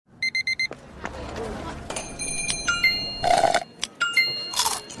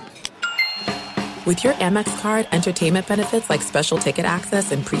With your Amex card, entertainment benefits like special ticket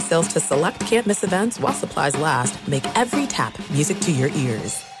access and pre-sales to select can't-miss events while supplies last make every tap music to your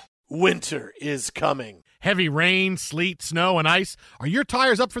ears. Winter is coming. Heavy rain, sleet, snow, and ice. Are your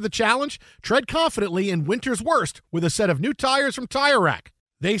tires up for the challenge? Tread confidently in winter's worst with a set of new tires from Tire Rack.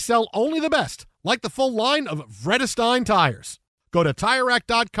 They sell only the best, like the full line of Vredestein tires. Go to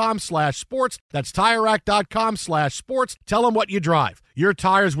TireRack.com/sports. That's TireRack.com/sports. Tell them what you drive. Your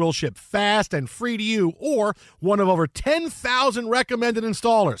tires will ship fast and free to you or one of over 10,000 recommended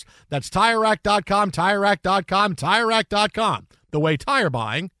installers. That's TireRack.com, TireRack.com, TireRack.com. The way tire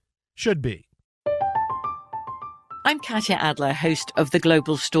buying should be. I'm Katya Adler, host of The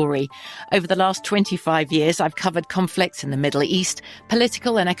Global Story. Over the last 25 years, I've covered conflicts in the Middle East,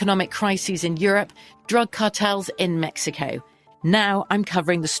 political and economic crises in Europe, drug cartels in Mexico. Now I'm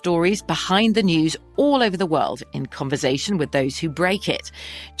covering the stories behind the news all over the world in conversation with those who break it.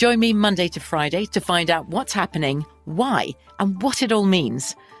 Join me Monday to Friday to find out what's happening, why, and what it all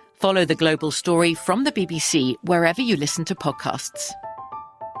means. Follow The Global Story from the BBC wherever you listen to podcasts.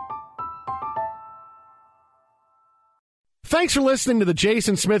 Thanks for listening to the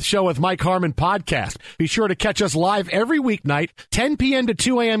Jason Smith Show with Mike Harmon podcast. Be sure to catch us live every weeknight, 10 p.m. to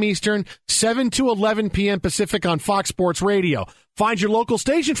 2 a.m. Eastern, 7 to 11 p.m. Pacific on Fox Sports Radio. Find your local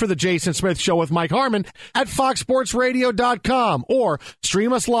station for the Jason Smith Show with Mike Harmon at foxsportsradio.com or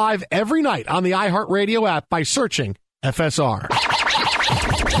stream us live every night on the iHeartRadio app by searching FSR. Now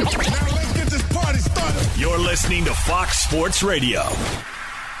let's get this party started. You're listening to Fox Sports Radio.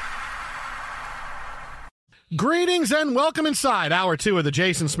 Greetings and welcome inside Hour 2 of the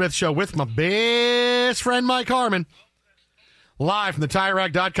Jason Smith Show with my best friend Mike Harmon. Live from the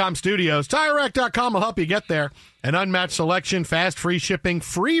TireRack.com studios. TireRack.com will help you get there. An unmatched selection, fast, free shipping,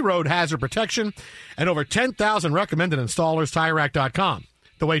 free road hazard protection, and over 10,000 recommended installers. TireRack.com.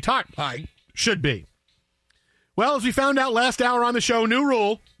 The way tire buying should be. Well, as we found out last hour on the show, new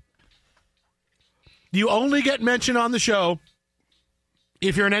rule. You only get mentioned on the show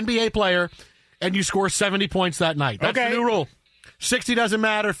if you're an NBA player and you score 70 points that night. That's the new rule. 60 doesn't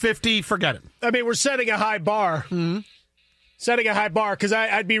matter. 50, forget it. I mean, we're setting a high bar. Mm-hmm. Setting a high bar, because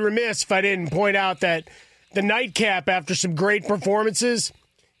I'd be remiss if I didn't point out that the nightcap after some great performances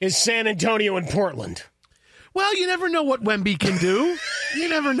is San Antonio and Portland. Well, you never know what Wemby can do. You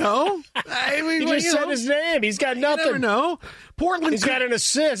never know. I mean, he just said his name. He's got nothing. You never know. Portland. He's got an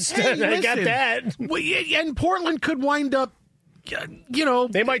assist. Hey, I got that. Well, and Portland could wind up, you know.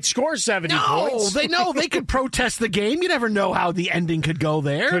 They might score 70 points. They could protest the game. You never know how the ending could go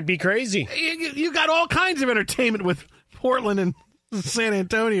there. Could be crazy. You got all kinds of entertainment with Portland and San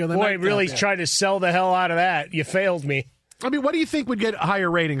Antonio. Boy, really tried to sell the hell out of that. You failed me. I mean, what do you think would get higher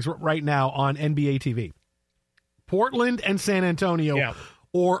ratings right now on NBA TV? Portland and San Antonio,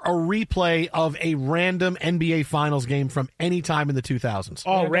 or a replay of a random NBA Finals game from any time in the 2000s?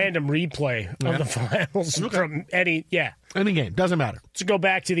 Oh, random replay of the Finals from any game. Doesn't matter. Let's go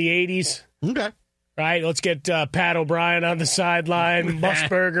back to the 80s. Okay. Right, let's get Pat O'Brien on the sideline,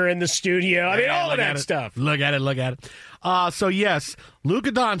 Musburger in the studio. I mean, all of that stuff. Look at it. So, yes,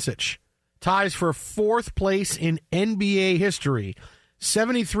 Luka Doncic ties for fourth place in NBA history.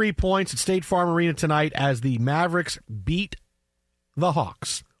 73 points at State Farm Arena tonight as the Mavericks beat the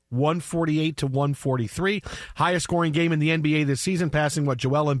Hawks. 148-143. Highest scoring game in the NBA this season, passing what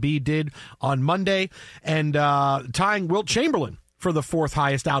Joel Embiid did on Monday, and tying Wilt Chamberlain for the fourth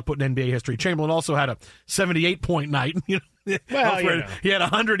highest output in NBA history. Chamberlain also had a 78-point night. Well, he had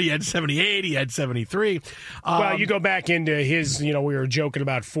 100, he had 78, he had 73. Well, you go back into his, we were joking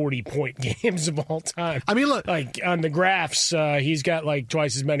about 40-point games of all time. I mean, look. Like, on the graphs, he's got, like,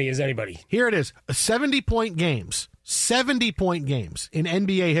 twice as many as anybody. Here it is. 70-point games. 70-point games in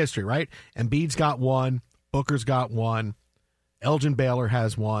NBA history, right? Embiid's got one. Booker's got one. Elgin Baylor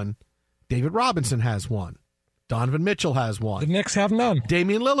has one. David Robinson has one. Donovan Mitchell has one. The Knicks have none.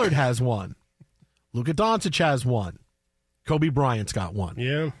 Damian Lillard has one. Luka Doncic has one. Kobe Bryant's got one.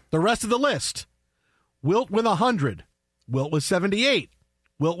 Yeah. The rest of the list. Wilt with 100. Wilt with 78.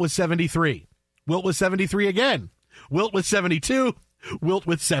 Wilt with 73. Wilt with 73 again. Wilt with 72. Wilt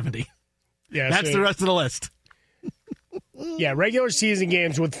with 70. Yeah, that's the rest of the list. Yeah, regular season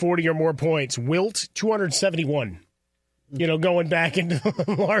games with 40 or more points. Wilt, 271. Going back into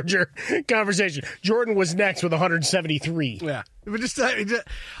the larger conversation. Jordan was next with 173. Yeah.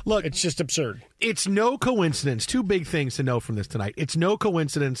 Look, it's just absurd. It's no coincidence. Two big things to know from this tonight. It's no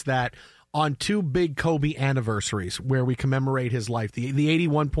coincidence that on two big Kobe anniversaries where we commemorate his life. The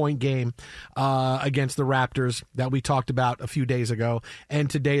 81-point game against the Raptors that we talked about a few days ago, and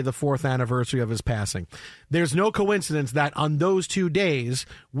today the 4th anniversary of his passing. There's no coincidence that on those 2 days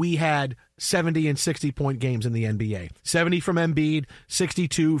we had 70 and 60-point games in the NBA. 70 from Embiid,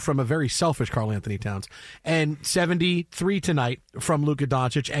 62 from a very selfish Karl Anthony Towns, and 73 tonight from Luka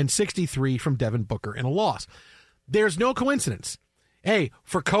Doncic, and 63 from Devin Booker in a loss. There's no coincidence. Hey,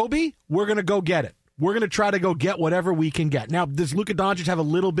 for Kobe, we're going to go get it. We're going to try to go get whatever we can get. Now, does Luka Doncic have a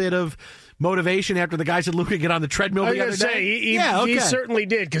little bit of motivation after the guy said Luka get on the treadmill the other day? He certainly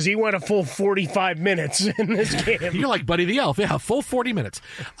did, because he went a full 45 minutes in this game. You're like Buddy the Elf. Yeah, full 40 minutes.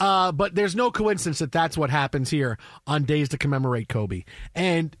 But there's no coincidence that that's what happens here on days to commemorate Kobe.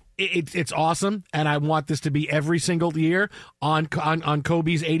 And it's awesome, and I want this to be every single year on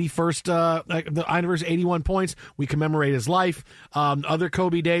Kobe's 81st, the anniversary, 81 points. We commemorate his life. Other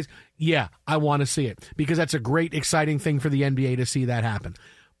Kobe days, yeah, I want to see it because that's a great, exciting thing for the NBA to see that happen.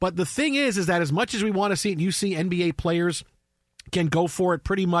 But the thing is that as much as we want to see it, and you see NBA players can go for it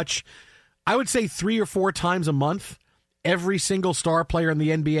pretty much, I would say 3 or 4 times a month. Every single star player in the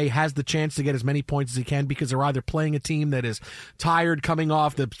NBA has the chance to get as many points as he can because they're either playing a team that is tired coming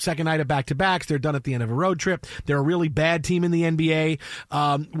off the second night of back-to-backs, they're done at the end of a road trip, they're a really bad team in the NBA,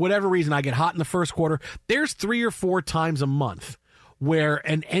 whatever reason, I get hot in the first quarter. There's 3 or 4 times a month where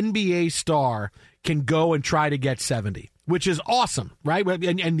an NBA star can go and try to get 70. Which is awesome, right?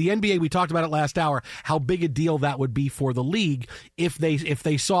 And the NBA, we talked about it last hour, how big a deal that would be for the league if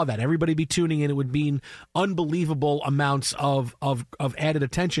they saw that. Everybody be tuning in. It would mean unbelievable amounts of added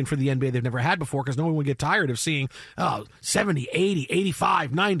attention for the NBA they've never had before because no one would get tired of seeing 70, 80,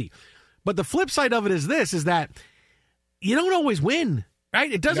 85, 90. But the flip side of it is this, is that you don't always win. Right?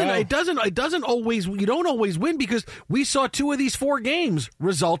 It doesn't always, you don't always win because we saw 2 of these 4 games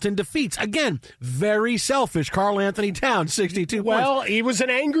result in defeats. Again, very selfish. Karl Anthony Towns, 62 points. Well, he was an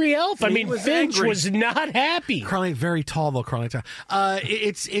angry elf. Finch was not happy. Karl, very tall though, Karl Anthony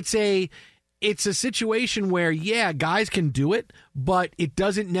Towns. It's a situation where, yeah, guys can do it, but it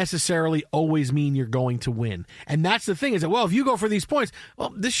doesn't necessarily always mean you're going to win. And that's the thing is that, well, if you go for these points,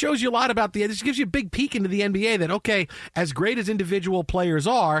 well, this shows you a lot about this gives you a big peek into the NBA that, okay, as great as individual players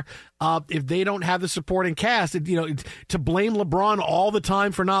are, if they don't have the supporting cast, to blame LeBron all the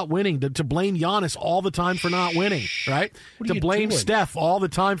time for not winning, to blame Giannis all the time for not winning, right? To blame Steph all the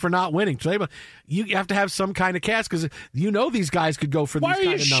time for not winning. You have to have some kind of cast because these guys could go for these kind of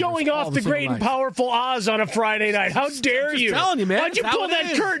numbers. Why are you showing off the great and powerful Oz on a Friday night? How dare you? I'm telling you, man. Why'd you pull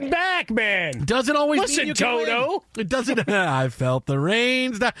that curtain back, man? Doesn't always listen, mean you Toto. It doesn't. I felt the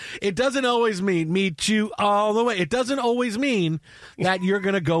rains. It doesn't always mean meet you all the way. It doesn't always mean that you're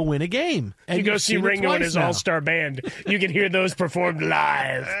going to go win a game. And you go see Ringo and his all-star band. You can hear those performed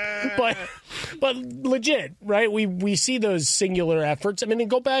live. But legit, right? We see those singular efforts. And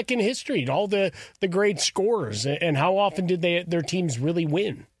go back in history, all the great scorers, and how often did their teams really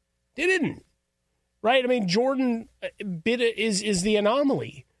win? They didn't. Right? Jordan is the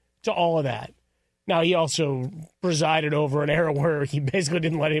anomaly to all of that. Now, he also presided over an era where he basically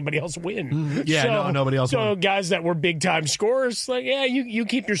didn't let anybody else win. Yeah, nobody else won. So guys that were big-time scorers, you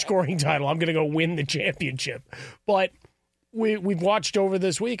keep your scoring title. I'm going to go win the championship. But we've watched over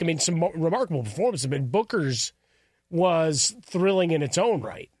this week, some remarkable performances. Booker's was thrilling in its own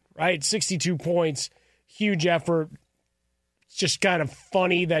right? 62 points, huge effort. It's just kind of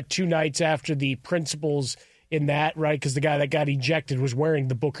funny that 2 nights after the principals in that, right? Because the guy that got ejected was wearing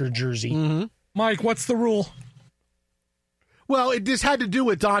the Booker jersey. Mm-hmm. Mike, what's the rule? Well, it just had to do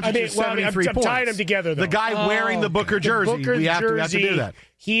with Doncic's 73 points. I'm tying them together, though. The guy wearing the Booker jersey. We have to do that.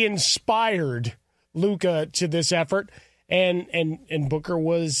 He inspired Luka to this effort, and Booker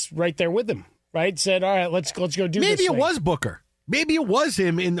was right there with him, right? Said, all right, let's go do this. Maybe it was Booker. Maybe it was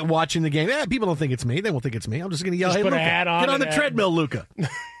him in watching the game. People don't think it's me. They won't think it's me. I'm just going to yell, hey, put Luka, a hat on, get on the treadmill, Luka.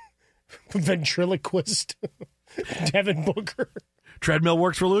 Ventriloquist Devin Booker. Treadmill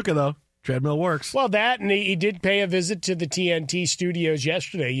works for Luka, though. Treadmill works. Well, and he did pay a visit to the TNT studios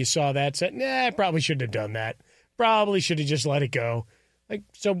yesterday. You saw that. Said, I probably shouldn't have done that. Probably should have just let it go.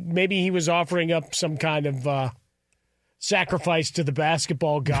 So maybe he was offering up some kind of sacrifice to the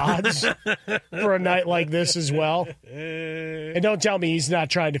basketball gods for a night like this as well. And don't tell me he's not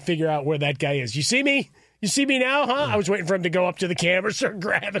trying to figure out where that guy is. You see me? You see me now, huh? I was waiting for him to go up to the camera, start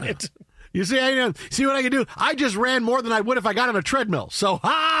grabbing it. You see what I can do? I just ran more than I would if I got on a treadmill. So,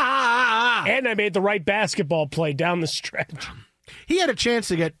 And I made the right basketball play down the stretch. He had a chance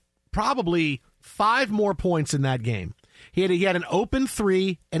to get probably 5 more points in that game. He had an open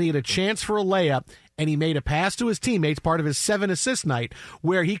 3, and he had a chance for a layup, and he made a pass to his teammates, part of his 7-assist night,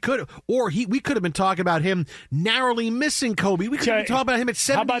 where we could have been talking about him narrowly missing Kobe. We could have been talking about him at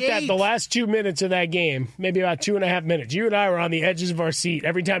 78. How about that? The last 2 minutes of that game, maybe about 2.5 minutes, you and I were on the edges of our seat.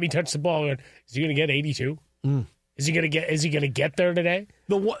 Every time he touched the ball, we went, is he going to get 82? Is he going to get there today?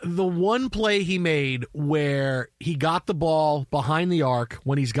 The one play he made where he got the ball behind the arc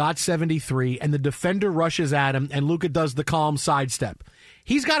when he's got 73 and the defender rushes at him and Luka does the calm sidestep.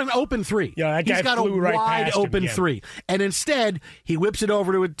 He's got an open three. Yeah, that guy He's got a flew right wide past him open again. three. And instead, he whips it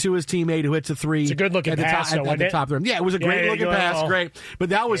over to his teammate who hits a three. It's a good-looking pass, at the top of the rim. Yeah, it was a great-looking pass. Great. But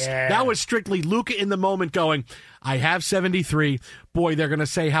that was strictly Luka in the moment going, I have 73. Boy, they're going to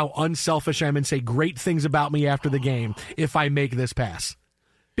say how unselfish I am and say great things about me after the game if I make this pass.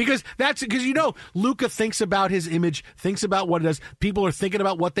 Because Luka thinks about his image, thinks about what it does. People are thinking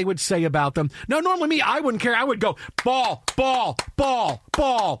about what they would say about them. No, normally me, I wouldn't care. I would go ball, ball, ball,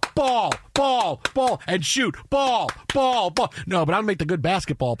 ball, ball, ball, ball, and shoot ball, ball, ball. No, but I'll make the good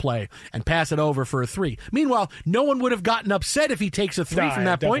basketball play and pass it over for a three. Meanwhile, no one would have gotten upset if he takes a three from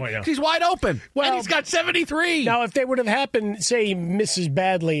that point because he's wide open. Well, and he's got 73. Now, if they would have happened, say he misses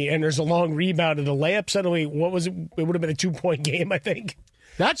badly and there's a long rebound and a layup, suddenly, what was it? It would have been a 2-point game, I think.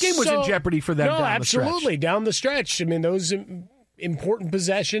 That game was in jeopardy for them down the stretch. No, absolutely, down the stretch. I mean, those important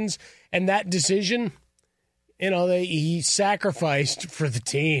possessions and that decision, he sacrificed for the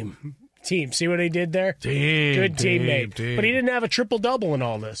team. See what he did there? Good teammate. But he didn't have a triple-double in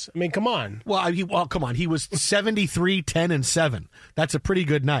all this. I mean, come on. Well, come on. He was 73, 10, and 7. That's a pretty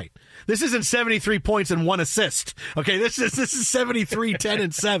good night. This isn't 73 points and 1 assist. Okay, this is 73, 10,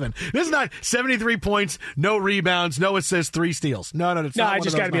 and 7. This is not 73 points, no rebounds, no assists, 3 steals. No, it's not. I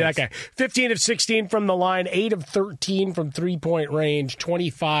just got to be that guy. 15 of 16 from the line, 8 of 13 from three-point range,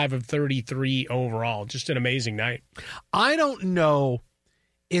 25 of 33 overall. Just an amazing night. I don't know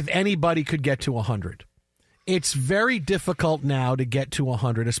if anybody could get to 100. It's very difficult now to get to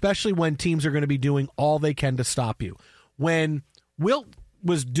 100, especially when teams are going to be doing all they can to stop you. When Wilt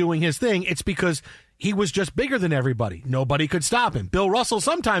was doing his thing, it's because he was just bigger than everybody. Nobody could stop him. Bill Russell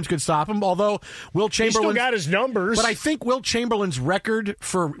sometimes could stop him, although Wilt Chamberlain... He still got his numbers. But I think Wilt Chamberlain's record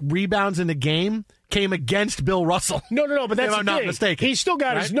for rebounds in a game came against Bill Russell. No, but that's if I'm not mistaken. He still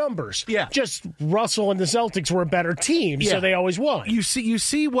got his numbers. Yeah. Just Russell and the Celtics were a better team, so they always won. You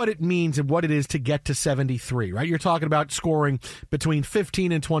see what it means and what it is to get to 73, right? You're talking about scoring between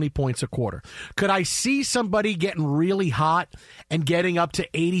 15 and 20 points a quarter. Could I see somebody getting really hot and getting up to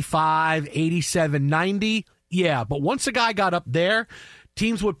 85, 87, 90? Yeah, but once a guy got up there,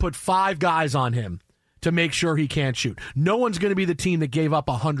 teams would put 5 guys on him to make sure he can't shoot. No one's going to be the team that gave up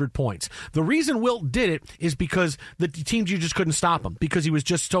 100 points. The reason Wilt did it is because the teams, you just couldn't stop him because he was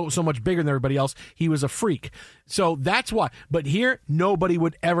just so much bigger than everybody else. He was a freak. So that's why. But here, nobody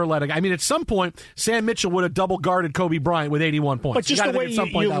would ever let a guy. I mean, at some point, Sam Mitchell would have double guarded Kobe Bryant with 81 points. But just the way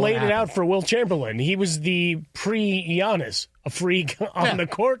you laid it out for Wilt Chamberlain, he was the pre-Giannis. A freak on the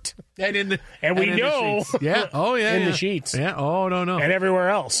court, and we know, yeah, oh yeah, in the sheets, yeah, oh no, and everywhere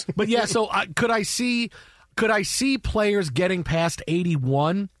else. But yeah, so could I see players getting past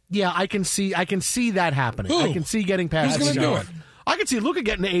 81? Yeah, I can see that happening. Who? I can see getting past. Who's going to do it? I can see Luka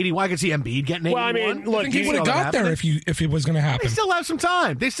getting to 81. I can see Embiid getting to 81. Well, I mean, look, I think he would have got there if it was going to happen. They still have some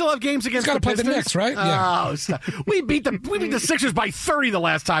time. They still have games against the Pistons. He's got to play the Knicks, right? Yeah. Oh, we beat the Sixers by 30 the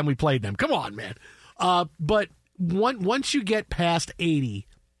last time we played them. Come on, man. But once you get past 80,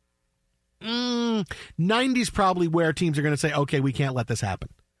 90's probably where teams are going to say, okay, we can't let this happen.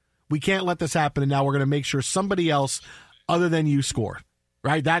 We can't let this happen, and now we're going to make sure somebody else other than you score.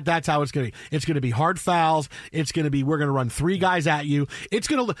 Right? That's how it's going to be. It's going to be hard fouls. It's going to be, we're going to run 3 guys at you. It's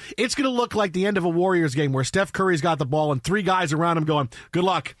going to look like the end of a Warriors game where Steph Curry's got the ball and 3 guys around him going, good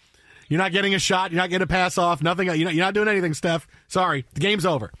luck. You're not getting a shot. You're not getting a pass off. Nothing. You're not doing anything, Steph. Sorry. The game's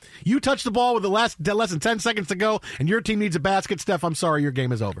over. You touch the ball with less than 10 seconds to go, and your team needs a basket, Steph. I'm sorry. Your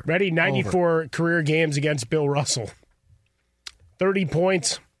game is over. Ready? 94 career games against Bill Russell. 30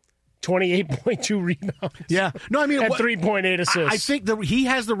 points, 28.2 rebounds. Yeah. No, I mean, and 3.8 assists. I think that he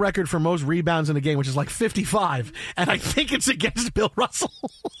has the record for most rebounds in a game, which is like 55, and I think it's against Bill Russell.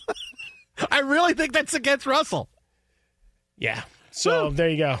 I really think that's against Russell. Yeah. So there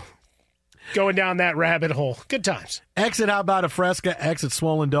you go. Going down that rabbit hole. Good times. Exit How About a Fresca, exit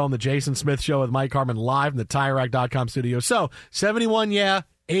Swollen Dome, the Jason Smith Show with Mike Harmon live in the TireRack.com studio. So, 71, yeah.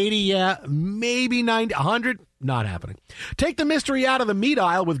 80, yeah. Maybe 90, 100, not happening. Take the mystery out of the meat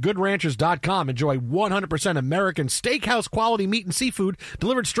aisle with GoodRanchers.com. Enjoy 100% American steakhouse quality meat and seafood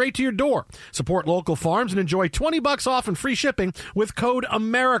delivered straight to your door. Support local farms and enjoy $20 off and free shipping with code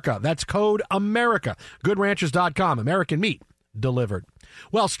AMERICA. That's code AMERICA. GoodRanchers.com. American meat delivered.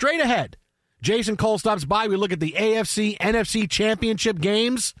 Well, straight ahead, Jason Cole stops by. We look at the AFC, NFC championship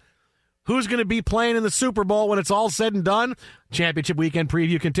games. Who's going to be playing in the Super Bowl when it's all said and done? Championship weekend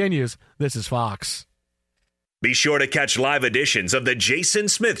preview continues. This is Fox. Be sure to catch live editions of The Jason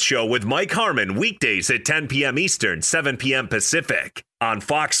Smith Show with Mike Harmon weekdays at 10 p.m. Eastern, 7 p.m. Pacific on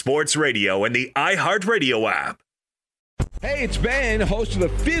Fox Sports Radio and the iHeartRadio app. Hey, it's Ben, host of the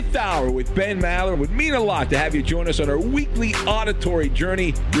Fifth Hour with Ben Maller. It would mean a lot to have you join us on our weekly auditory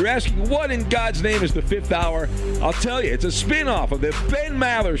journey. You're asking, what in God's name is the Fifth Hour? I'll tell you, it's a spin-off of the Ben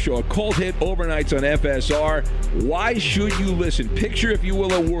Maller Show, a cult hit overnights on FSR. Why should you listen? Picture, if you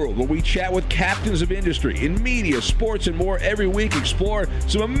will, a world where we chat with captains of industry in media, sports, and more every week. Explore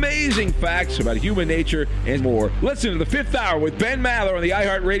some amazing facts about human nature and more. Listen to the Fifth Hour with Ben Maller on the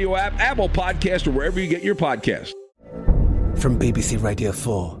iHeartRadio app, Apple Podcast, or wherever you get your podcasts. From BBC Radio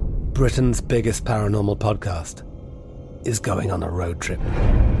 4, Britain's biggest paranormal podcast is going on a road trip.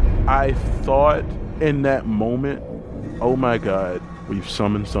 I thought in that moment, oh my God, we've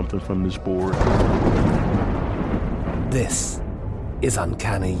summoned something from this board. This is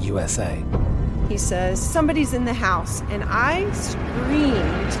Uncanny USA. He says, somebody's in the house, and I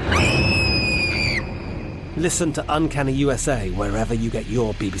screamed. Listen to Uncanny USA wherever you get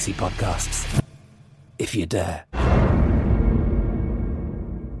your BBC podcasts, if you dare.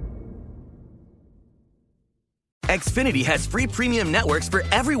 Xfinity has free premium networks for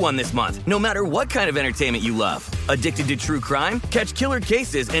everyone this month, no matter what kind of entertainment you love. Addicted to true crime? Catch killer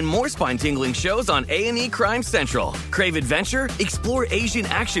cases and more spine-tingling shows on A&E Crime Central. Crave adventure? Explore Asian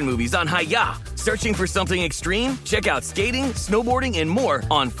action movies on Hi-Ya. Searching for something extreme? Check out skating, snowboarding, and more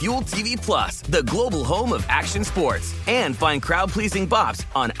on Fuel TV Plus, the global home of action sports. And find crowd-pleasing bops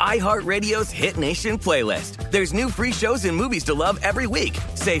on iHeartRadio's Hit Nation playlist. There's new free shows and movies to love every week.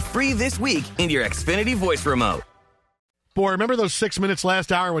 Say free this week in your Xfinity voice remote. Boy, remember those 6 minutes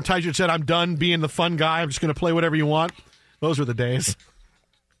last hour when Tyson said, I'm done being the fun guy. I'm just going to play whatever you want? Those were the days.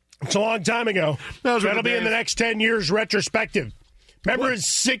 It's a long time ago. That'll be in the next 10 years retrospective. Remember his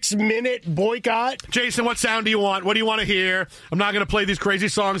 6-minute boycott? Jason, what sound do you want? What do you want to hear? I'm not going to play these crazy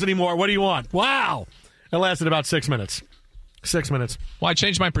songs anymore. What do you want? Wow. It lasted about 6 minutes. 6 minutes. Well, I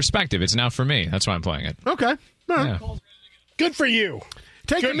changed my perspective. It's now for me. That's why I'm playing it. Okay. Yeah. Good for you.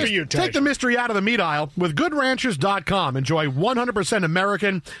 Take the mystery out of the meat aisle with GoodRanchers.com. Enjoy 100%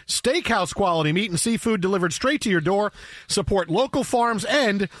 American steakhouse quality meat and seafood delivered straight to your door. Support local farms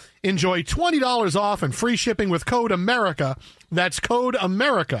and enjoy $20 off and free shipping with code AMERICA. That's code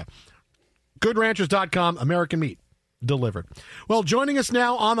AMERICA. GoodRanchers.com, American meat delivered. Well, joining us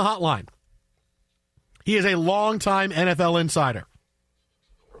now on the hotline, he is a longtime NFL insider.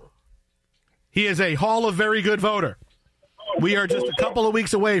 He is a Hall of Very Good voter. We are just a couple of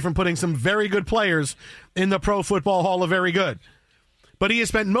weeks away from putting some very good players in the Pro Football Hall of Very Good. But he has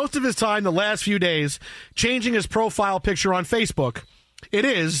spent most of his time the last few days changing his profile picture on Facebook. It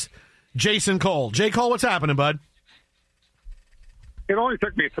is Jason Cole. J. Cole, what's happening, bud? It only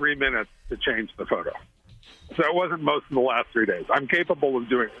took me 3 minutes to change the photo. So it wasn't most of the last 3 days. I'm capable of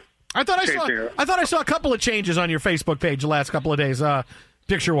doing it. I thought I saw a couple of changes on your Facebook page the last couple of days,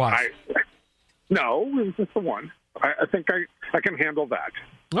 picture-wise. No, it was just the one. I think I can handle that.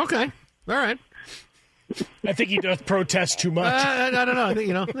 Okay. All right. I think he does protest too much. I don't know. I think,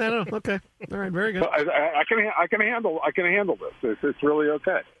 I don't know. Okay. All right. Very good. I can handle this. It's really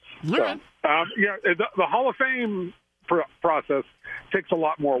okay. All right. The Hall of Fame process takes a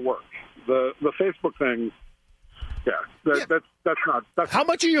lot more work. The Facebook thing, that's not. How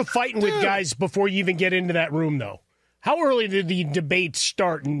much are you fighting with guys before you even get into that room, though? How early did the debate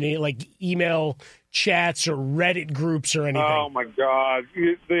start in the email chats or Reddit groups or anything? Oh my God,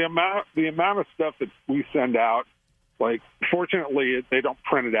 the amount of stuff that we send out. Like, fortunately, they don't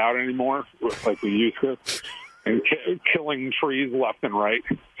print it out anymore like we used to, and killing trees left and right.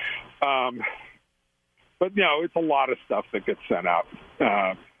 But it's a lot of stuff that gets sent out.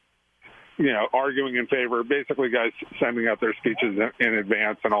 Arguing in favor, basically guys sending out their speeches in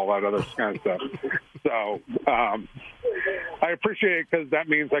advance and all that other kind of stuff. So I appreciate it because that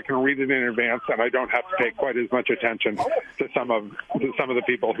means I can read it in advance and I don't have to pay quite as much attention to some of the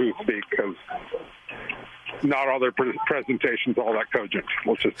people who speak because not all their presentations all that cogent.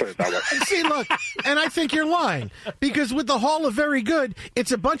 Let's just put it that way. See, look, and I think you're lying because with the Hall of Very Good,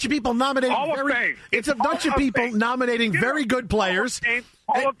 it's a bunch of people nominating It's a bunch of people nominating very good players.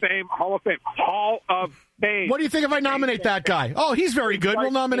 Hall of Fame. What do you think if I nominate that guy? Oh, he's very good.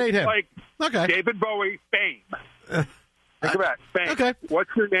 We'll nominate him. Okay. David Bowie, Fame. Think about it. Fame. Okay. What's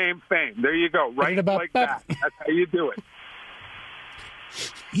your name? Fame. There you go. Right like that. That's how you do it.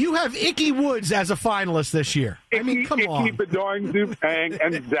 You have Icky Woods as a finalist this year. I mean, come on. Icky, Bedoing, Zupang,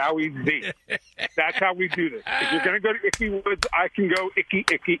 and Zowie Z. That's how we do this. If you're going to go to Icky Woods, I can go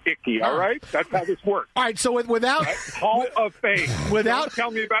Icky. All right? That's how this works. All right, so without... Hall of Fame. Don't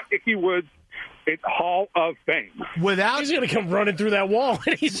tell me about Icky Woods. It's Hall of Fame. He's going to come running through that wall.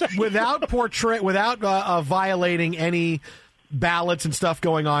 without violating any ballots and stuff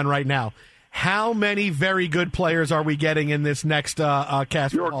going on right now, how many very good players are we getting in this next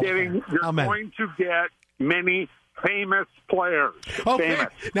cast? You're going to get many famous players. Okay,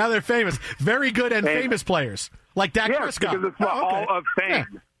 famous. Now they're famous. Very good and famous players. Like Dak Prescott. Because it's the Hall of Fame.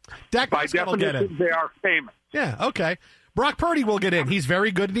 Yeah. Dak Prescott will get in. They are famous. Yeah, okay. Brock Purdy will get in. He's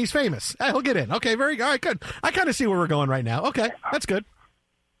very good and he's famous. He'll get in. Okay, all right, good. I kind of see where we're going right now. Okay, that's good.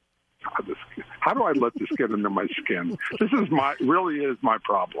 How do I let this get into my skin? This is really is my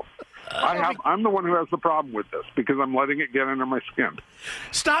problem. I'm the one who has the problem with this because I'm letting it get under my skin.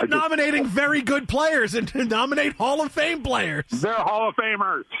 Stop nominating very good players and nominate Hall of Fame players. They're Hall of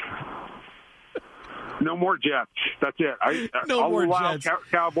Famers. No more Jets. That's it. No more Jets.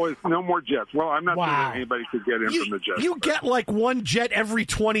 Cowboys. No more Jets. Well, I'm not sure that anybody could get in from the Jets. You get like one Jet every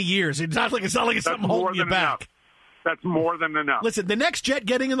 20 years. It's not like it's something holding you back. Enough. That's more than enough. Listen, the next Jet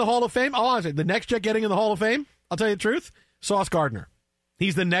getting in the Hall of Fame, the next Jet getting in the Hall of Fame, I'll tell you the truth, Sauce Gardner.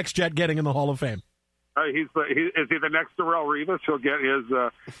 He's the next Jet getting in the Hall of Fame. Is he the next Darrelle Revis? He'll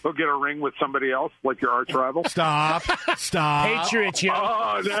get a ring with somebody else, like your arch rival. Stop. Patriots, yo.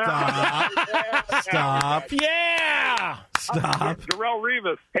 Oh, Stop. Yeah. Stop. Darrelle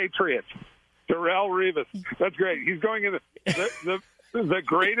Revis, Patriots. Darrelle Revis. That's great. He's going in the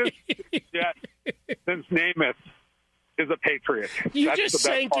greatest Jet since Namath is a Patriot. You just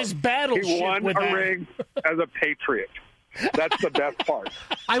sank his battleship. He won a ring as a Patriot. That's the best part.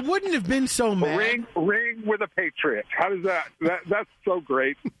 I wouldn't have been so mad. Ring with a Patriot. How does that? That's so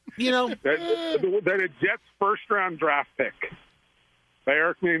great. You know, that a Jets first-round draft pick by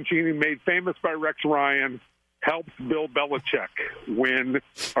Eric Mancini, made famous by Rex Ryan, helps Bill Belichick win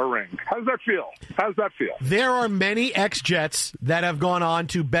a ring. How does that feel? There are many ex-Jets that have gone on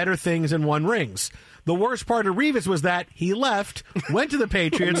to better things and won rings. The worst part of Revis was that he left, went to the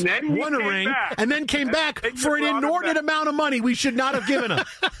Patriots, won a ring, and then came back for an inordinate amount of money we should not have given him.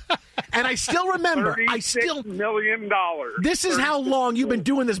 And I still remember. $36 million. This is how long you've been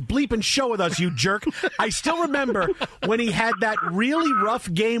doing this bleeping show with us, you jerk. I still remember when he had that really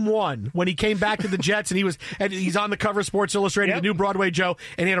rough game one, when he came back to the Jets, and he's on the cover of Sports Illustrated, the new Broadway Joe,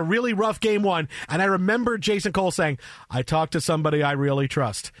 and he had a really rough game one. And I remember Jason Cole saying, I talked to somebody I really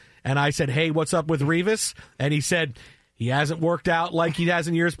trust. And I said, hey, what's up with Revis? And he said, he hasn't worked out like he has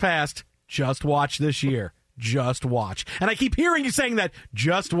in years past. Just watch this year. Just watch. And I keep hearing you saying that.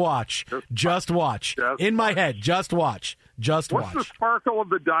 Just watch. Just watch. In my head. Just watch. Just watch. What's the sparkle of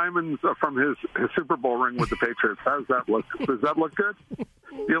the diamonds from his Super Bowl ring with the Patriots? How does that look? Does that look good? Do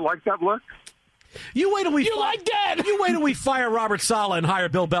you like that look? You wait till we fire Robert Saleh and hire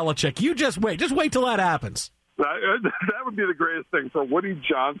Bill Belichick. You just wait. Just wait till that happens. That would be the greatest thing for Woody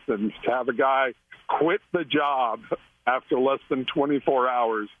Johnson, to have a guy quit the job after less than 24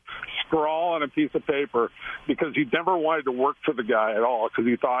 hours, scrawl on a piece of paper, because he never wanted to work for the guy at all, because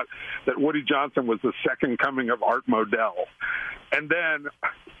he thought that Woody Johnson was the second coming of Art Modell. And then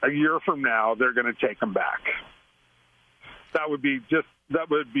a year from now, they're going to take him back. That would be the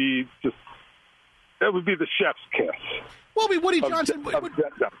chef's kiss. Well, Woody Johnson will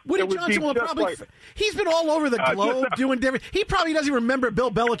probably. He's been all over the globe doing different. He probably doesn't remember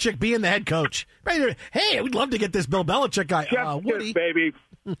Bill Belichick being the head coach. Hey, we'd love to get this Bill Belichick guy. Woody, kiss, baby.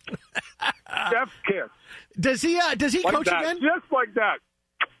 Chef's kiss. Does he like coach that, again? Just like that.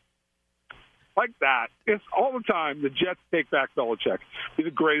 Like that. It's all the time. The Jets take back Belichick. Be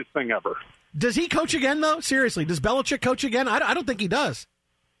the greatest thing ever. Does he coach again, though? Seriously, does Belichick coach again? I don't think he does.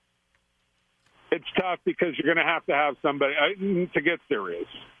 It's tough because you're going to have somebody to get serious,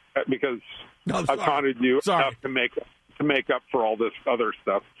 because I've taunted you enough to make up for all this other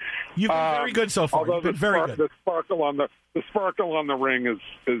stuff. You've been very good so far. Although You've been very good. The sparkle on the ring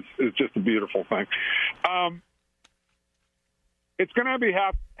is just a beautiful thing. It's going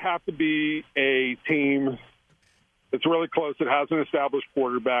to have to be a team that's really close, that has an established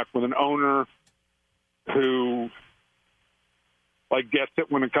quarterback, with an owner who gets it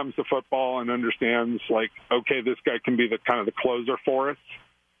when it comes to football and understands, okay, this guy can be the kind of the closer for us.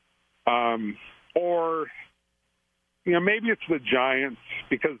 Or, maybe it's the Giants,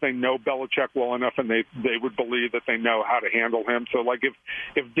 because they know Belichick well enough and they would believe that they know how to handle him. So,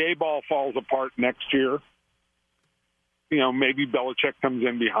 if Dayball falls apart next year, maybe Belichick comes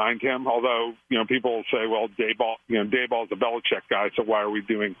in behind him. Although, people will say, well, Dayball's a Belichick guy, so why are we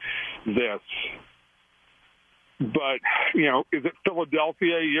doing this? But, is it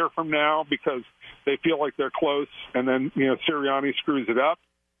Philadelphia a year from now because they feel like they're close and then, Sirianni screws it up?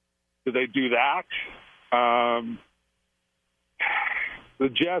 Do they do that? The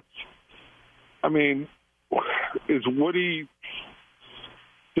Jets, does Woody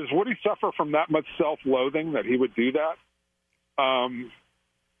suffer from that much self-loathing that he would do that?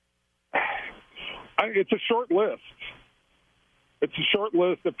 It's a short list. It's a short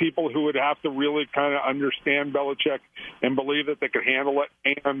list of people who would have to really kind of understand Belichick and believe that they could handle it,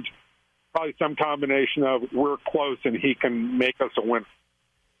 and probably some combination of we're close and he can make us a winner.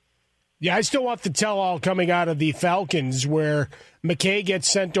 Yeah, I still want the tell-all coming out of the Falcons where McKay gets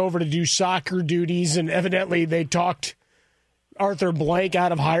sent over to do soccer duties, and evidently they talked Arthur Blank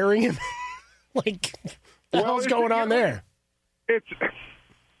out of hiring him. What the hell's going on there?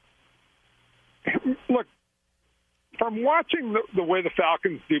 Look, from watching the way the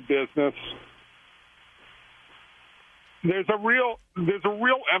Falcons do business, there's a real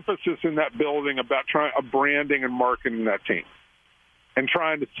emphasis in that building about branding and marketing that team and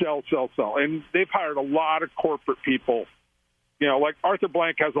trying to sell. And they've hired a lot of corporate people. Like Arthur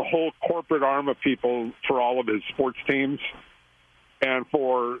Blank has a whole corporate arm of people for all of his sports teams and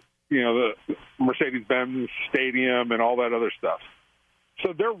for, the Mercedes-Benz Stadium and all that other stuff.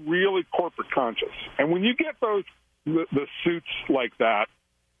 So they're really corporate conscious. And when you get the suits like that,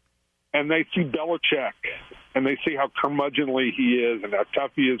 and they see Belichick, and they see how curmudgeonly he is and how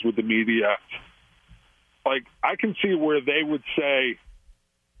tough he is with the media, I can see where they would say,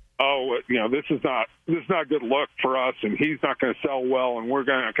 oh, this is not a good look for us, and he's not going to sell well, and we're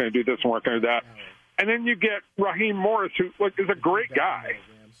not going to do this and we're going to do that. And then you get Raheem Morris, who is a great guy.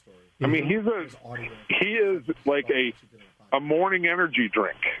 He is like a morning energy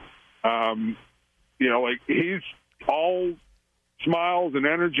drink. He's all smiles and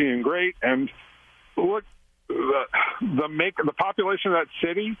energy and great. And look, the population of that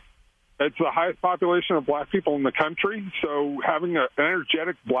city, it's the highest population of black people in the country. So having an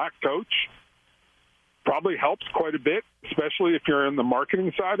energetic black coach probably helps quite a bit, especially if you're in the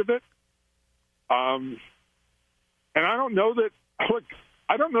marketing side of it. And I don't know that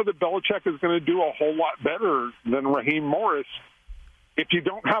Belichick is going to do a whole lot better than Raheem Morris if you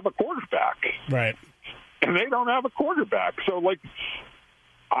don't have a quarterback. Right. And they don't have a quarterback. So,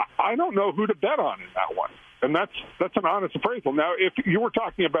 I don't know who to bet on in that one. And that's an honest appraisal. Now, if you were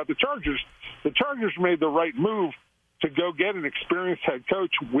talking about the Chargers made the right move to go get an experienced head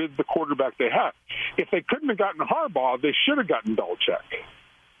coach with the quarterback they had. If they couldn't have gotten Harbaugh, they should have gotten Belichick.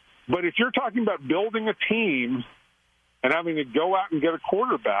 But if you're talking about building a team and having to go out and get a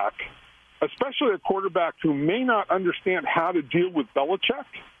quarterback, especially a quarterback who may not understand how to deal with Belichick,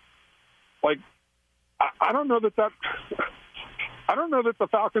 I don't know that the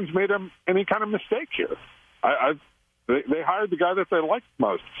Falcons made any kind of mistake here. They hired the guy that they liked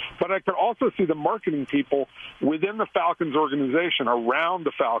most. But I could also see the marketing people within the Falcons organization, around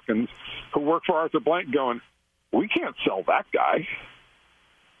the Falcons, who work for Arthur Blank going, we can't sell that guy.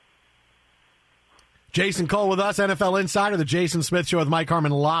 Jason Cole with us, NFL Insider, the Jason Smith Show with Mike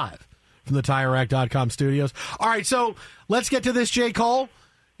Harmon live from the TireRack.com studios. All right, so let's get to this, J. Cole.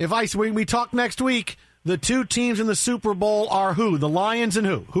 When we talk next week, the two teams in the Super Bowl are who? The Lions and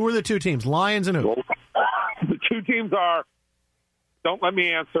who? Who are the two teams? Lions and who? The two teams are, don't let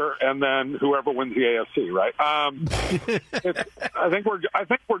me answer, and then whoever wins the AFC, right? I think we're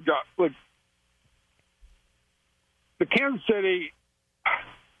the Kansas City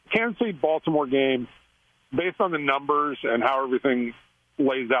Baltimore game, based on the numbers and how everything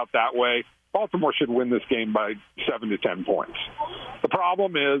lays out that way, Baltimore should win this game by 7 to 10 points. The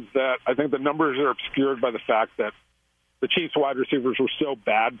problem is that I think the numbers are obscured by the fact that the Chiefs wide receivers were so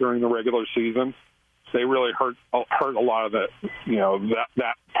bad during the regular season. They really hurt a lot of that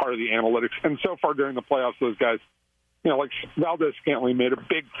part of the analytics. And so far during the playoffs, those guys, like Valdez-Scantling made a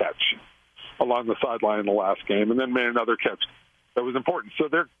big catch along the sideline in the last game, and then made another catch that was important. So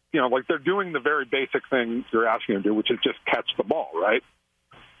they're doing the very basic thing you're asking them to do, which is just catch the ball, right?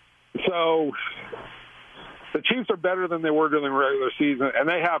 So the Chiefs are better than they were during the regular season, and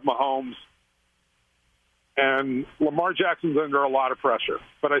they have Mahomes. And Lamar Jackson's under a lot of pressure.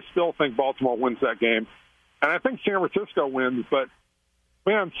 But I still think Baltimore wins that game. And I think San Francisco wins, but,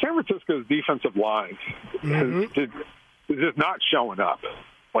 man, San Francisco's defensive line is just not showing up.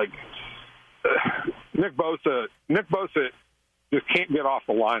 Nick Bosa just can't get off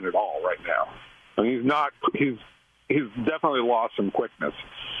the line at all right now. I mean, he's definitely lost some quickness.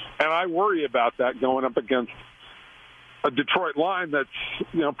 And I worry about that going up against a Detroit line that's,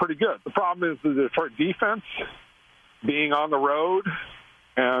 pretty good. The problem is the Detroit defense being on the road,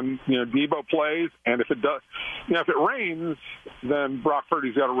 and Debo plays, and if it does, if it rains, then Brock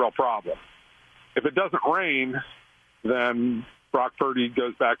Purdy's got a real problem. If it doesn't rain, then Brock Purdy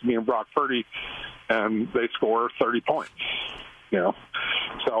goes back to being Brock Purdy, and they score 30 points.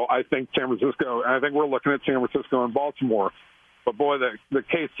 So I think San Francisco. I think we're looking at San Francisco and Baltimore, but boy, the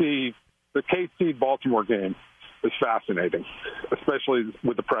KC Baltimore game is fascinating, especially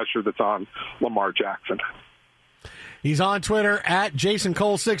with the pressure that's on Lamar Jackson. He's on Twitter at Jason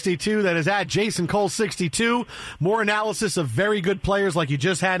Cole 62. That is at Jason Cole 62. More analysis of very good players, like you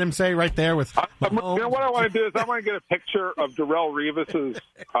just had him say right there with. What I want to do is I want to get a picture of Darrelle Revis's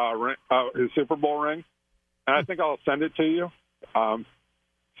his Super Bowl ring, and I think I'll send it to you. In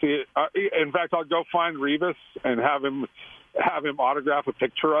fact, I'll go find Revis and have him autograph a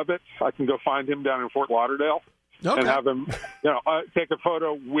picture of it. I can go find him down in Fort Lauderdale. Okay. And have him, take a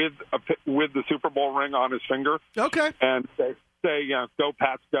photo with the Super Bowl ring on his finger. Okay. And say, go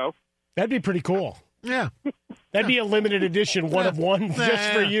Pats, go. That'd be pretty cool. Yeah. That'd be a limited edition, one of one,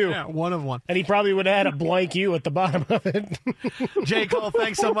 just for you. Yeah, one of one. And he probably would have had a blank you at the bottom of it. J. Cole,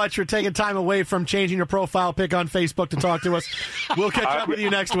 thanks so much for taking time away from changing your profile pic on Facebook to talk to us. We'll catch up with you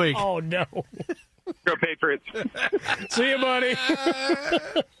next week. Oh, no. Go Patriots. See you, buddy.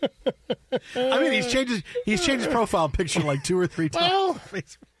 I mean, he's changed his profile picture like 2 or 3 times. Well,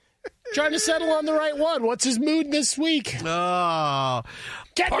 trying to settle on the right one. What's his mood this week? Oh.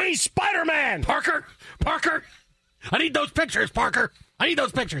 Get me Spider-Man! Parker! I need those pictures, Parker! I need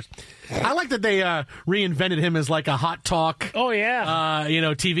those pictures. I like that they reinvented him as like a hot talk. Oh, yeah.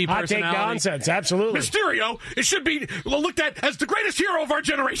 TV hot personality. Hot take nonsense, absolutely. Mysterio, it should be looked at as the greatest hero of our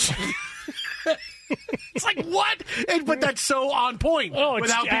generation. It's like, what? But that's so on point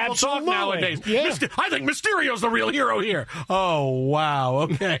with how people talk nowadays. Yeah. I think Mysterio's the real hero here. Oh, wow.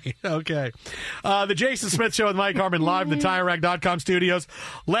 Okay. The Jason Smith Show with Mike Harmon live in the TireRack.com studios.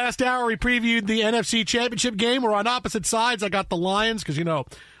 Last hour, we previewed the NFC Championship game. We're on opposite sides. I got the Lions because,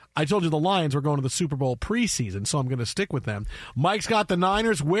 I told you the Lions were going to the Super Bowl preseason, so I'm going to stick with them. Mike's got the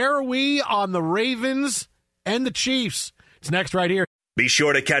Niners. Where are we on the Ravens and the Chiefs? It's next right here. Be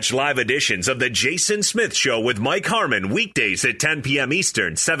sure to catch live editions of The Jason Smith Show with Mike Harmon weekdays at 10 p.m.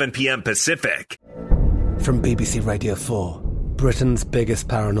 Eastern, 7 p.m. Pacific. From BBC Radio 4, Britain's biggest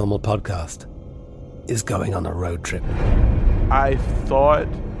paranormal podcast is going on a road trip. I thought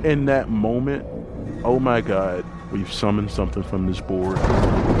in that moment, oh my God, we've summoned something from this board.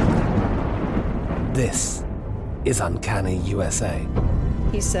 This is Uncanny USA.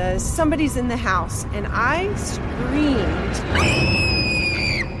 He says, somebody's in the house, and I screamed.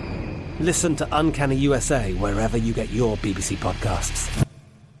 Listen to Uncanny USA wherever you get your BBC podcasts,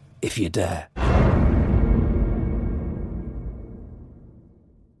 if you dare.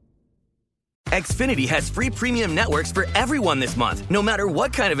 Xfinity has free premium networks for everyone this month, no matter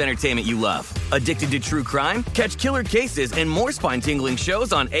what kind of entertainment you love. Addicted to true crime? Catch killer cases and more spine-tingling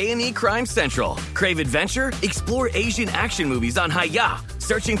shows on A&E Crime Central. Crave adventure? Explore Asian action movies on Hi-Ya.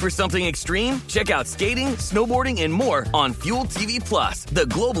 Searching for something extreme? Check out skating, snowboarding, and more on Fuel TV Plus, the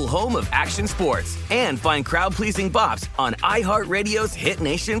global home of action sports. And find crowd-pleasing bops on iHeartRadio's Hit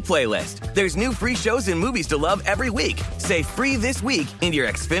Nation playlist. There's new free shows and movies to love every week. Say free this week in your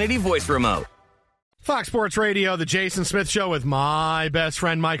Xfinity voice remote. Fox Sports Radio, the Jason Smith Show with my best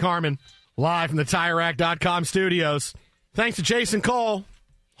friend Mike Harmon, live from the TireRack.com studios. Thanks to Jason Cole,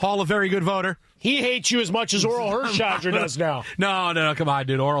 Hall of Very Good Voter. He hates you as much as Oral Hershiser does now. No, come on,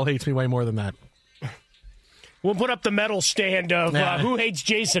 dude. Oral hates me way more than that. We'll put up the medal stand of who hates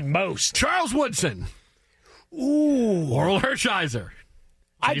Jason most. Charles Woodson. Ooh. Oral Hershiser.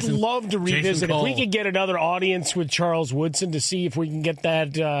 I'd love to revisit. If we could get another audience with Charles Woodson to see if we can get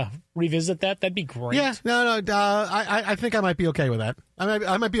that, revisit that, that'd be great. Yeah, I think I might be okay with that.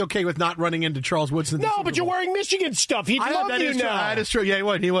 I might be okay with not running into Charles Woodson. No, but you're wearing Michigan stuff. He'd love you now. That is true. Yeah,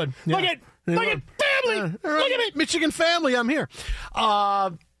 he would. Yeah. Look at family. Look at it. Michigan family. I'm here.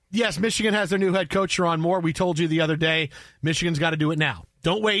 Yes, Michigan has their new head coach, Sharon Moore. We told you the other day, Michigan's got to do it now.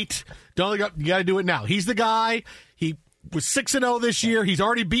 Don't wait. You got to do it now. He's the guy. He was 6-0 this year. He's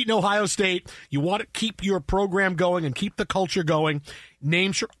already beaten Ohio State. You want to keep your program going and keep the culture going.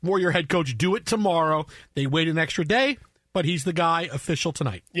 Name Moore your head coach. Do it tomorrow. They wait an extra day, but he's the guy official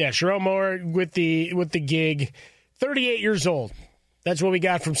tonight. Yeah, Sharon Moore with the gig. 38 years old. That's what we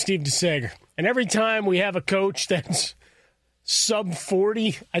got from Steve DeSager. And every time we have a coach that's sub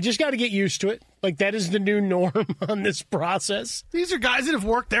 40. I just got to get used to it. Like, that is the new norm on this process. These are guys that have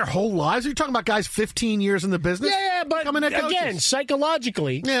worked their whole lives. You're talking about guys 15 years in the business? Yeah, but again,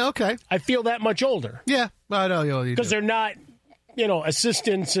 psychologically, okay. I feel that much older. Yeah, I know. Because they're not,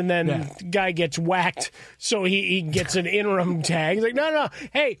 assistants, and then the guy gets whacked, so he gets an interim tag. He's like, no.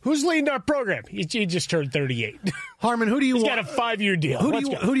 Hey, who's leading our program? He just turned 38. Harmon, who do you He's want? got a 5-year deal. Who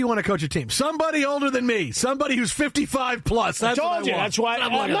do you want to coach a team? Somebody older than me. Somebody who's 55 plus. That's I told what I you. want. That's why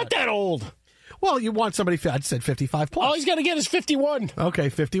I'm not that old. Well, you want somebody, I said 55 plus. All he's got to get is 51. Okay,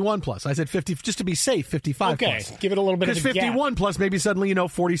 51 plus. I said 50, just to be safe, 55 plus. Okay, give it a little bit of a Because 51 plus, maybe suddenly,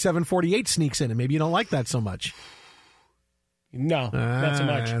 47, 48 sneaks in, and maybe you don't like that so much. No, not so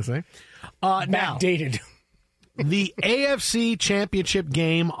much. Now, dated. The AFC Championship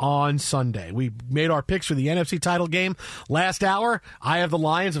game on Sunday. We made our picks for the NFC title game last hour. I have the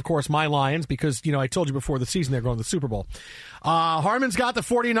Lions, of course, my Lions, because, I told you before the season they're going to the Super Bowl. Harmon's got the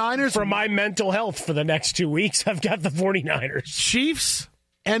 49ers. For my mental health for the next 2 weeks, I've got the 49ers. Chiefs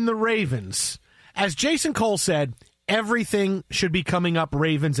and the Ravens. As Jason Cole said, everything should be coming up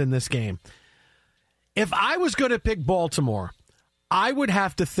Ravens in this game. If I was going to pick Baltimore, I would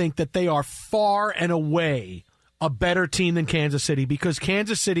have to think that they are far and away a better team than Kansas City, because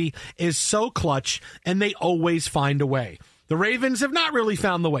Kansas City is so clutch and they always find a way. The Ravens have not really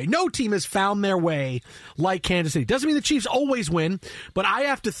found the way. No team has found their way like Kansas City. Doesn't mean the Chiefs always win, but I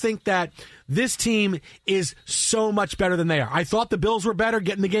have to think that this team is so much better than they are. I thought the Bills were better,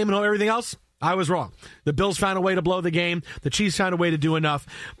 getting the game and everything else. I was wrong. The Bills found a way to blow the game. The Chiefs found a way to do enough.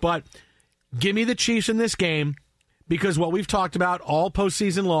 But give me the Chiefs in this game, because what we've talked about all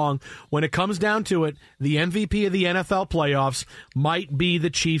postseason long, when it comes down to it, the MVP of the NFL playoffs might be the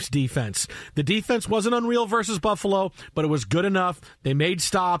Chiefs' defense. The defense wasn't unreal versus Buffalo, but it was good enough. They made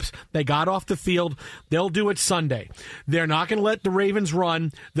stops. They got off the field. They'll do it Sunday. They're not going to let the Ravens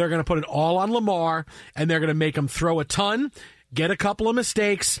run. They're going to put it all on Lamar, and they're going to make him throw a ton, get a couple of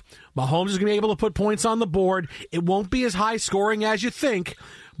mistakes. Mahomes is going to be able to put points on the board. It won't be as high scoring as you think,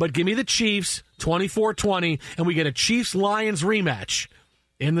 but give me the Chiefs 24-20, and we get a Chiefs-Lions rematch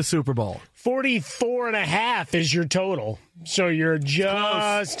in the Super Bowl. 44.5 is your total, so you're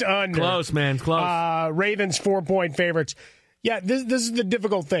just under. Close, man, close. Ravens 4-point favorites. Yeah, this is the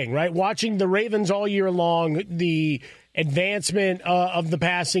difficult thing, right? Watching the Ravens all year long, the advancement of the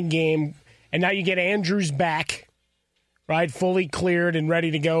passing game, and now you get Andrews back, right, fully cleared and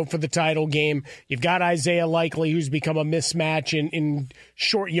ready to go for the title game. You've got Isaiah Likely, who's become a mismatch in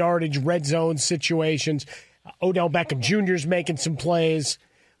short yardage, red zone situations. Odell Beckham Jr. is making some plays.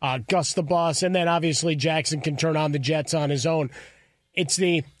 Gus the Boss, and then obviously Jackson can turn on the Jets on his own. It's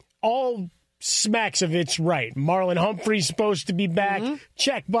the all smacks of it's right. Marlon Humphrey's supposed to be back.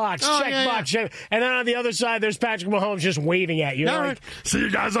 Check box, check box. And then on the other side, there's Patrick Mahomes just waving at you. All right. See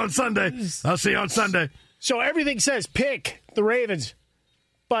you guys on Sunday. I'll see you on Sunday. So everything says pick the Ravens.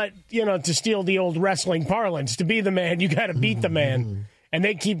 But, to steal the old wrestling parlance, to be the man, you got to beat the man. And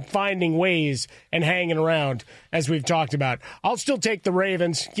they keep finding ways and hanging around, as we've talked about. I'll still take the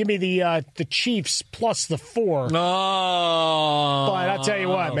Ravens. Give me the Chiefs plus the 4. Oh. But I'll tell you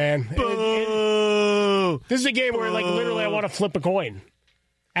what, man. This is a game where, literally I want to flip a coin.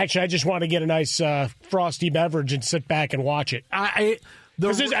 Actually, I just want to get a nice frosty beverage and sit back and watch it.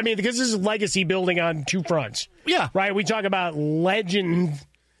 Because this is legacy building on two fronts. Yeah. Right? We talk about legend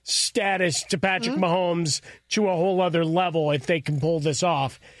status to Patrick Mahomes to a whole other level if they can pull this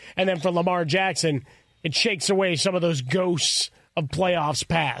off. And then for Lamar Jackson, it shakes away some of those ghosts of playoffs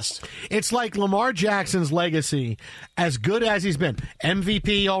past. It's like Lamar Jackson's legacy, as good as he's been.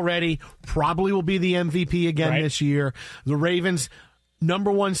 MVP already, probably will be the MVP again this year. The Ravens,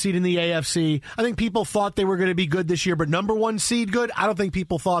 number 1 seed in the AFC. I think people thought they were going to be good this year, but number 1 seed good? I don't think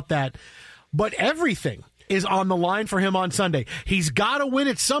people thought that. But everything is on the line for him on Sunday. He's got to win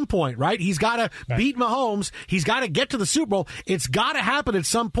at some point, right? He's got to beat Mahomes. He's got to get to the Super Bowl. It's got to happen at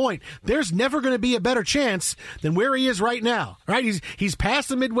some point. There's never going to be a better chance than where he is right now, right? He's past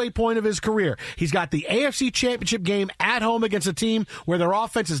the midway point of his career. He's got the AFC Championship game at home against a team where their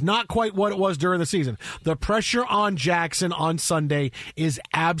offense is not quite what it was during the season. The pressure on Jackson on Sunday is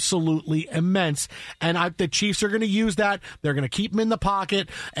absolutely immense, and the Chiefs are going to use that. They're going to keep him in the pocket,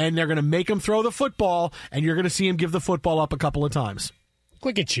 and they're going to make him throw the football, and you're going to see him give the football up a couple of times.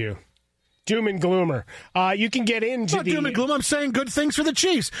 Look at you. Doom and gloomer. You can get into doom and gloom. I'm saying good things for the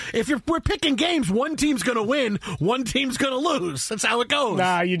Chiefs. If we're picking games, one team's going to win, one team's going to lose. That's how it goes.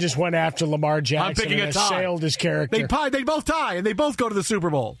 Nah, you just went after Lamar Jackson. I'm picking and a tie. Assailed his character. They both tie, and they both go to the Super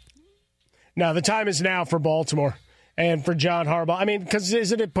Bowl. Now, the time is now for Baltimore and for John Harbaugh. I mean, because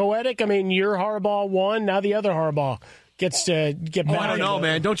isn't it poetic? I mean, your Harbaugh won, now the other Harbaugh gets to get back. I don't know,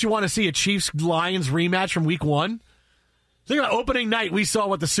 man. Don't you want to see a Chiefs-Lions rematch from Week 1? Think about opening night, we saw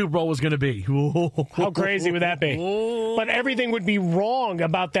what the Super Bowl was going to be. How crazy would that be? But everything would be wrong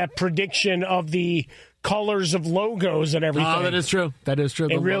about that prediction of the colors of logos and everything. Oh, that is true. That is true.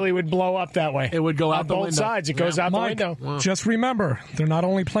 It really would blow up that way. It would go out on the both window. sides. It goes out Mike, the window. Wow. Just remember, they're not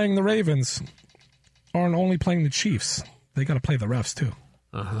only playing the Ravens, aren't only playing the Chiefs. They got to play the refs, too.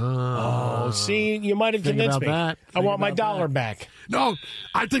 Oh, see, you might have convinced me. That. I want my dollar back. No,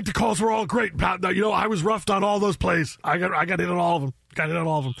 I think the calls were all great. You know, I was roughed on all those plays. I got in on all of them.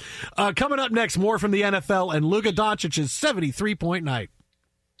 Coming up next, more from the NFL and Luka Doncic's 73-point night.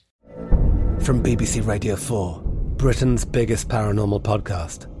 From BBC Radio 4, Britain's biggest paranormal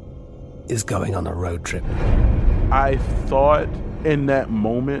podcast is going on a road trip. I thought in that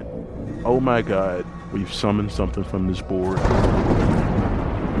moment, oh my God, we've summoned something from this board.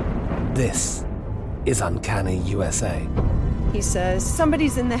 This is Uncanny USA. He says,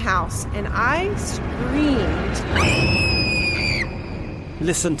 somebody's in the house, and I screamed.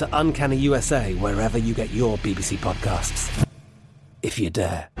 Listen to Uncanny USA wherever you get your BBC podcasts, if you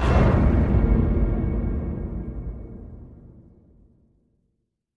dare.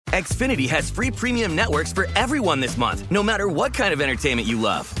 Xfinity has free premium networks for everyone this month, no matter what kind of entertainment you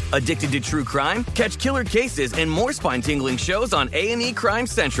love. Addicted to true crime? Catch killer cases and more spine-tingling shows on A&E Crime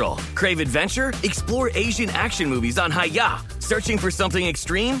Central. Crave adventure? Explore Asian action movies on Hi-YAH. Searching for something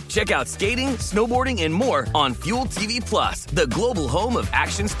extreme? Check out skating, snowboarding, and more on Fuel TV Plus, the global home of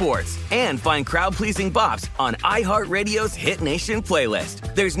action sports. And find crowd-pleasing bops on iHeartRadio's Hit Nation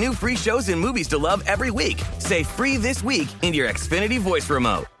playlist. There's new free shows and movies to love every week. Say free this week in your Xfinity voice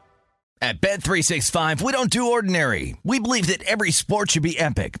remote. At Bet365, we don't do ordinary. We believe that every sport should be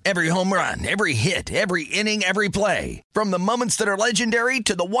epic. Every home run, every hit, every inning, every play. From the moments that are legendary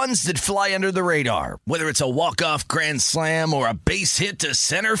to the ones that fly under the radar. Whether it's a walk-off grand slam or a base hit to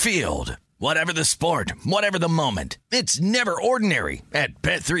center field. Whatever the sport, whatever the moment. It's never ordinary at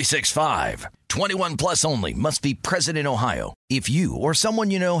Bet365. 21 plus only. Must be present in Ohio. If you or someone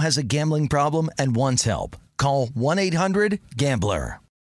you know has a gambling problem and wants help, call 1-800-GAMBLER.